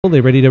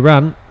They're ready to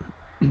run.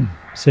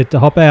 Set to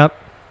hop out.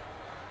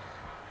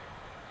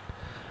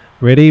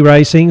 Ready,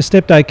 racing.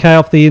 Stepped okay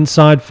off the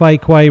inside.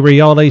 Fake Way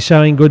Rioli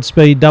showing good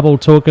speed. Double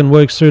Talk and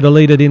works through to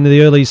lead it into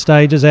the early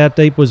stages. Out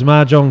deep was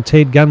Mahjong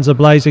Ted. Guns are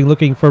blazing,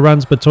 looking for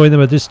runs between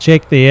them. I just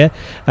checked there.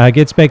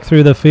 Gets back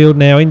through the field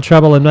now. In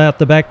trouble and out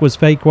the back was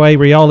Fake Way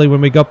Rioli.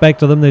 When we got back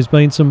to them, there's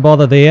been some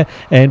bother there.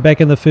 And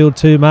back in the field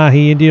too,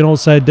 Mahi Indian,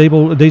 also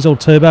Diesel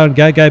Turbo and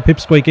Go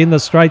Pipsqueak in the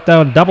straight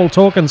though. And Double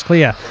Talkin's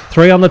clear.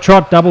 3 on the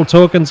trot. Double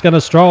Talkin's going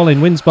to stroll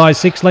in. Wins by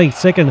 6 lengths.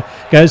 Second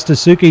goes to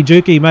Suki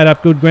Juki. Made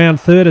up good ground.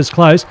 Third is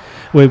close.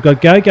 We've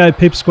got Go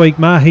Pipsqueak,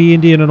 Mahi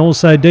Indian and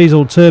also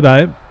Diesel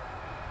Turbo.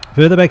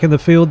 Further back in the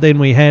field then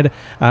we had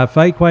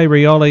Fake Way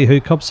Rioli,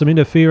 who copped some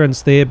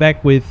interference there,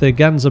 back with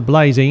Guns are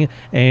Blazing,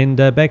 and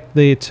back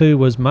there too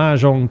was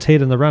Mahjong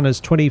Ted, and the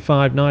runners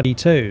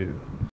 25.92.